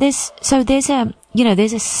 there's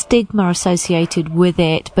a stigma associated with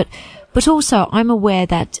it, but also I'm aware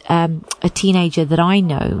that, a teenager that I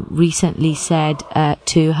know recently said,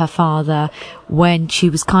 to her father when she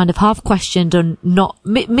was kind of half questioned on not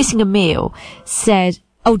missing a meal, said,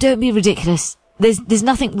 oh, don't be ridiculous. There's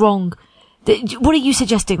nothing wrong. What are you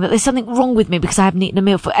suggesting? That there's something wrong with me because I haven't eaten a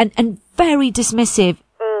meal and very dismissive.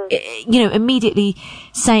 Immediately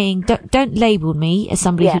saying, don't label me as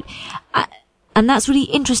somebody who, and that's really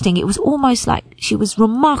interesting. It was almost like she was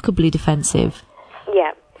remarkably defensive.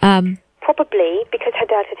 Yeah. Probably because her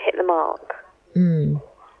dad had hit the mark. Mm.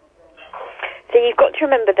 So you've got to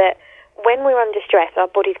remember that when we're under stress, our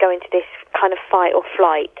bodies go into this kind of fight or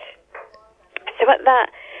flight. So at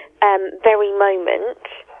that very moment,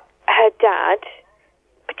 her dad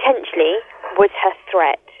potentially was her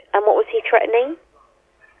threat. And what was he threatening?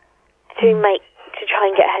 To try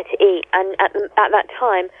and get her to eat, and at that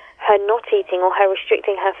time, her not eating or her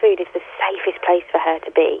restricting her food is the safest place for her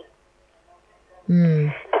to be.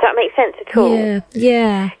 Mm. Does that make sense at all?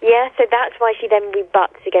 Yeah. Yeah, so that's why she then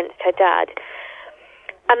rebuts against her dad.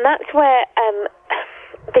 And that's where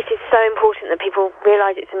this is so important that people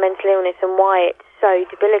realise it's a mental illness and why it's so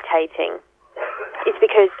debilitating. It's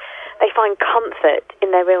because they find comfort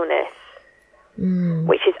in their illness,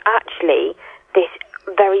 which is actually this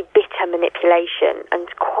very bitter manipulation and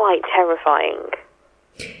quite terrifying.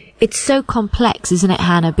 It's so complex, isn't it,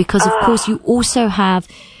 Hannah? Because, of course, you also have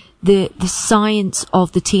the science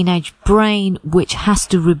of the teenage brain, which has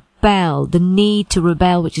to rebel, the need to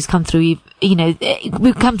rebel, which has come through,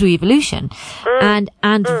 we've come through evolution. And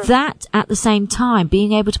that, at the same time,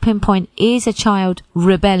 being able to pinpoint, is a child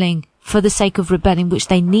rebelling for the sake of rebelling, which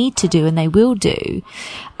they need to do and they will do,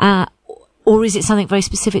 or is it something very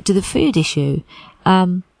specific to the food issue?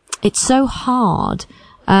 It's so hard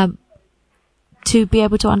to be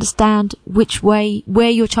able to understand which way, where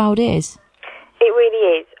your child is. It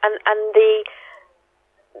really is. And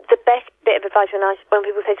the best bit of advice when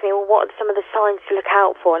people say to me, well, what are some of the signs to look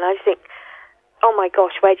out for? And I just think, oh my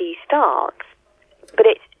gosh, where do you start? But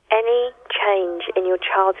it's any change in your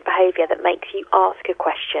child's behaviour that makes you ask a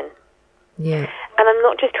question. Yeah. And I'm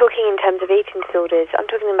not just talking in terms of eating disorders, I'm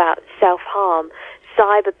talking about self-harm,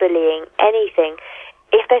 cyberbullying, anything.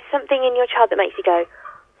 If there's something in your child that makes you go,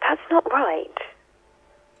 that's not right,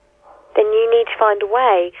 then you need to find a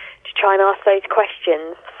way to try and ask those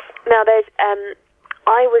questions. Now, there's,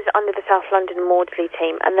 I was under the South London Maudsley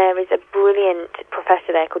team, and there is a brilliant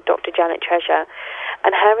professor there called Dr. Janet Treasure,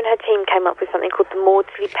 and her team came up with something called the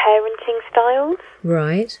Maudsley parenting styles.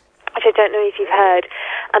 Right. Which I don't know if you've heard,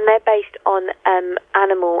 and they're based on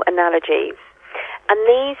animal analogies. And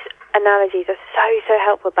these analogies are so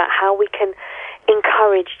helpful about how we can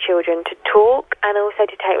encourage children to talk and also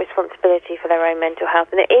to take responsibility for their own mental health.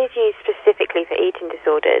 And it is used specifically for eating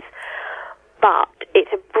disorders, but it's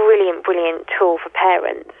a brilliant tool for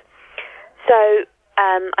parents. So,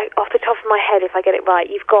 off the top of my head, if I get it right,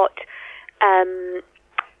 you've got the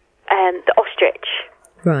ostrich.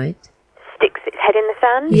 Right. Sticks its head in the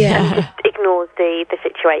sand and just ignores the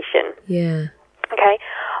situation. Yeah. Okay.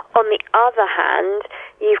 On the other hand,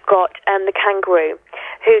 you've got the kangaroo,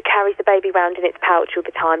 who carries the baby around in its pouch all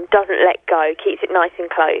the time, doesn't let go, keeps it nice and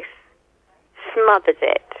close, smothers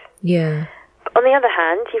it. Yeah. On the other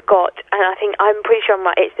hand, you've got, and I'm pretty sure I'm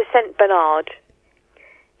right, it's the Saint Bernard.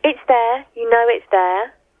 It's there, you know it's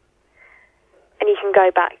there, and you can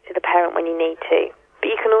go back to the parent when you need to. But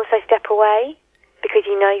you can also step away, because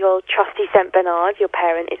you know your trusty Saint Bernard, your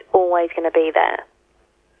parent, is always going to be there.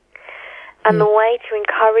 And the way to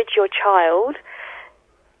encourage your child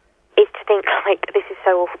is to think, like, this is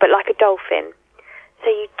so awful, but like a dolphin. So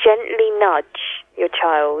you gently nudge your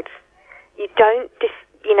child. You don't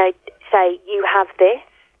say, you have this,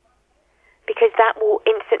 because that will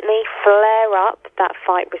instantly flare up that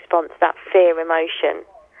fight response, that fear emotion.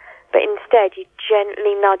 But instead, you're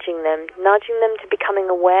gently nudging them to becoming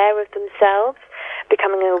aware of themselves,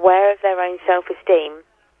 becoming aware of their own self-esteem.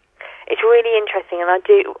 It's really interesting, and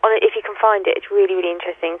if you can find it, it's really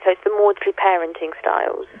interesting. So it's the Maudsley parenting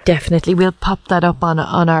styles. Definitely. We'll pop that up on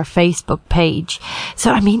our Facebook page.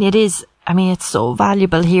 So, it's so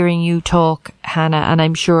valuable hearing you talk, Hannah, and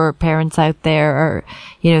I'm sure parents out there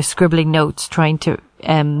are, scribbling notes, trying to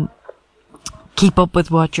keep up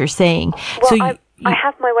with what you're saying. Well, so I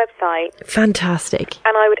have my website. Fantastic.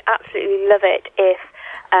 And I would absolutely love it if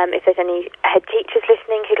there's any head teachers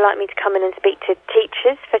listening who'd like me to come in and speak to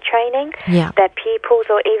teachers for training, their pupils,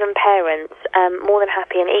 or even parents, more than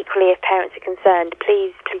happy. And equally, if parents are concerned,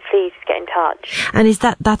 please get in touch. And is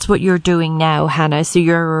that's what you're doing now, Hannah? So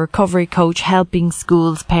you're a recovery coach helping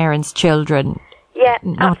schools, parents, children not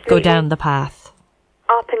absolutely. go down the path.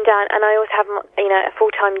 Up and down. And I also have, a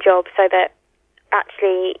full-time job, so that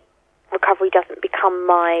actually recovery doesn't become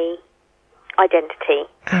my identity.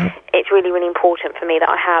 It's really important for me that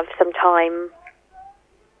I have some time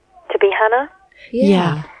to be Hannah.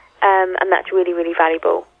 Yeah. And that's really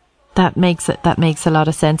valuable. That makes a lot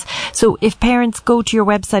of sense. So if parents go to your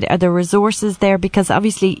website, are there resources there? Because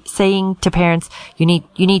obviously saying to parents, you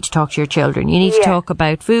need to talk to your children. You need to talk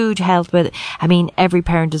about food, health, but every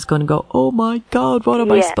parent is going to go, oh my God, what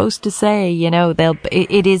am I supposed to say?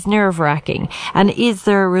 It is nerve wracking. And is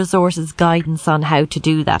there resources, guidance on how to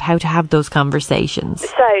do that, how to have those conversations?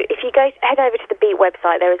 So if you head over to the Beat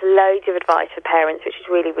website, there is loads of advice for parents, which is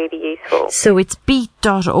really useful. So it's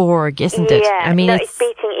beat.org, isn't it? Yeah, it's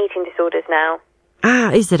Beating Eating Disorders now.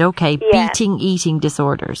 Is it? Okay. Yeah. Beating Eating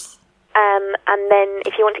Disorders. And then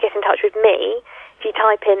if you want to get in touch with me, if you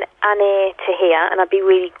type in Anir Tahir, and I'd be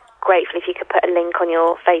really grateful if you could put a link on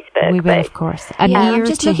your Facebook. We will, of course. I'm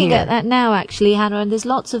just looking at that now, actually, Hannah, and there's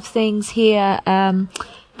lots of things here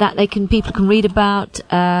that people can read about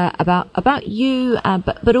you,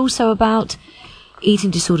 but also about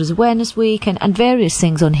Eating Disorders Awareness Week and various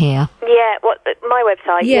things on here. Yeah, my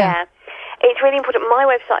website, It's really important. My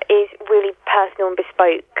website is really personal and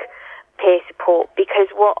bespoke peer support, because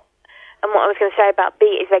what And what I was going to say about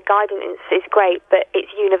BEAT is their guidance is great, but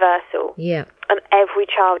it's universal. Yeah. And every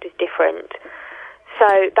child is different.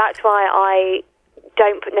 So that's why I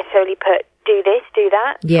don't necessarily put do this, do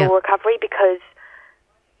that for recovery, because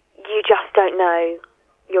you just don't know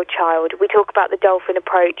your child. We talk about the dolphin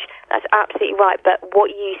approach. That's absolutely right. But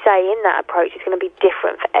what you say in that approach is going to be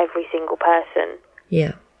different for every single person.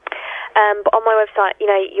 Yeah. But on my website,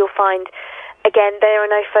 you'll find, again, there are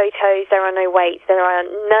no photos, there are no weights, there are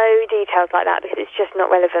no details like that because it's just not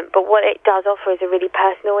relevant. But what it does offer is a really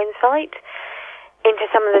personal insight into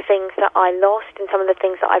some of the things that I lost and some of the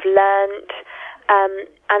things that I've learned,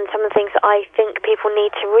 and some of the things that I think people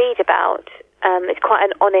need to read about. It's quite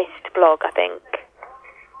an honest blog, I think.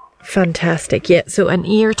 Fantastic. Yeah. So an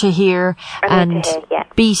ear to hear and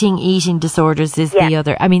beating eating disorders is the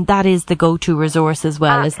other. I mean, that is the go-to resource as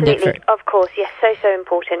well, Absolutely. isn't it? Of course. Yes. So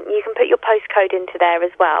important. You can put your postcode into there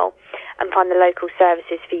as well and find the local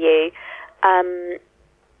services for you.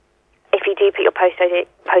 If you do put your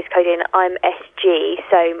postcode in, I'm SG,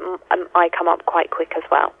 so I come up quite quick as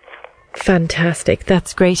well. Fantastic.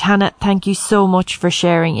 That's great. Hannah, thank you so much for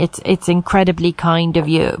sharing. It's incredibly kind of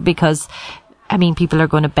you because, I mean, people are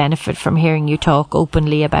going to benefit from hearing you talk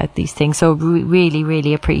openly about these things. So really,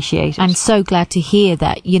 really appreciate it. I'm so glad to hear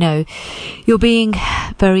that, you're being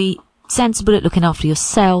very sensible at looking after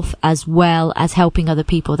yourself as well as helping other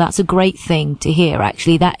people. That's a great thing to hear,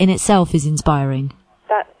 actually. That in itself is inspiring.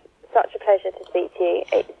 That's such a pleasure to speak to you.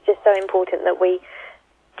 It's just so important that we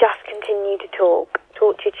just continue to talk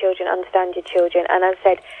to your children, understand your children. And as I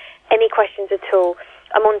said, any questions at all,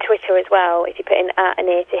 I'm on Twitter as well. If you put in @an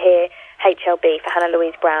ear to hear, HLB for Hannah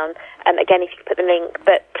Louise Brown. Again, if you could put the link,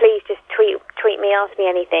 but please just tweet me, ask me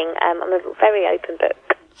anything. I'm a very open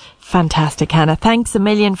book. Fantastic, Hannah. Thanks a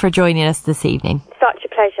million for joining us this evening. Such a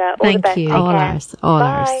pleasure. All the best. Thank you. All ours.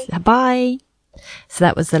 Bye. So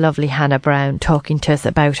that was the lovely Hannah Brown talking to us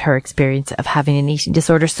about her experience of having an eating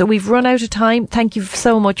disorder. So we've run out of time. Thank you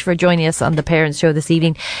so much for joining us on the Parents Show this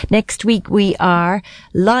evening. Next week we are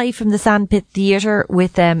live from the Sandpit Theatre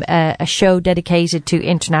with a show dedicated to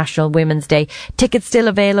International Women's Day. Tickets still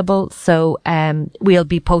available, so we'll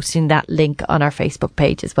be posting that link on our Facebook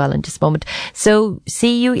page as well in just a moment. So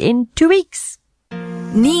see you in 2 weeks.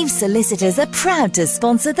 Neves Solicitors are proud to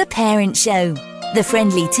sponsor the Parent Show. The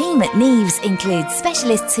friendly team at Neves includes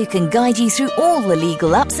specialists who can guide you through all the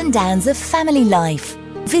legal ups and downs of family life.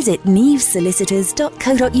 Visit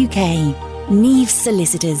nevesolicitors.co.uk. Neves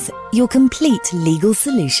Solicitors, your complete legal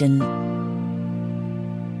solution.